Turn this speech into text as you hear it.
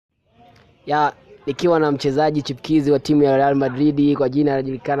ya nikiwa na mchezaji chipkizi wa timu ya Real Madrid kwa jina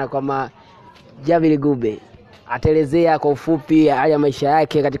anajulikana kama Djabel Gube. Ataelezea kwa ufupi hali ya maisha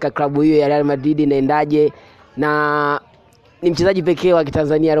yake katika klabu hiyo ya Real Madrid inaendaje, na ni mchezaji pekee wa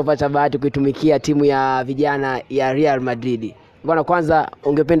Kitanzania aliyopata bahati kuitumikia timu ya vijana ya Real Madrid. Bwana, kwanza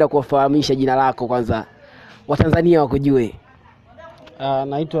ungependa kuwafahamisha jina lako kwanza Watanzania wakujue?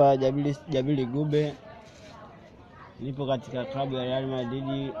 Naitwa Djabel Gube. Nipo katika klabu ya Real Madrid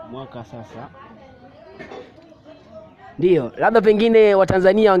mwaka sasa. Ndio, labda pengine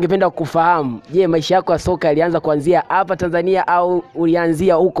Watanzania wangependa kufahamu, je, maisha yako ya soka yalianza kuanzia hapa Tanzania au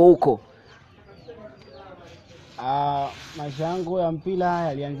ulianzia huko? Maisha yangu ya mpira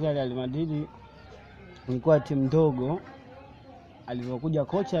yalianzia Real Madrid. Nilikuwa timu ndogo. Alipokuja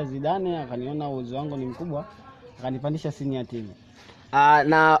kocha Zidane akaniona uwezo wangu ni mkubwa, akanipandisha senior team.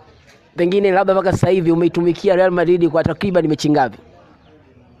 Na pengine labda mpaka sasa hivi umeitumikia Real Madrid kwa takriban mechi ngapi?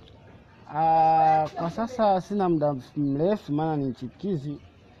 Kwa sasa sina muda mrefu maana ni chipkizi.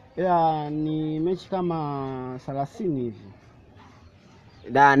 Ila ni mechi kama 30 hivi.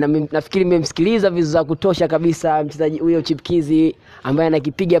 Nafikiri mmemsikiliza vizuri za kutosha kabisa mchezaji huyo chipkizi ambaye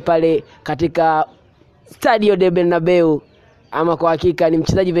anakipiga pale katika Stadio de Bernabeu. Ama kwa hakika ni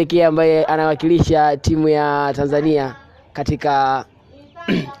mchezaji pekee ambaye anawakilisha timu ya Tanzania katika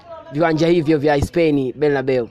viwanja hivyo vya Spain, Bernabeu.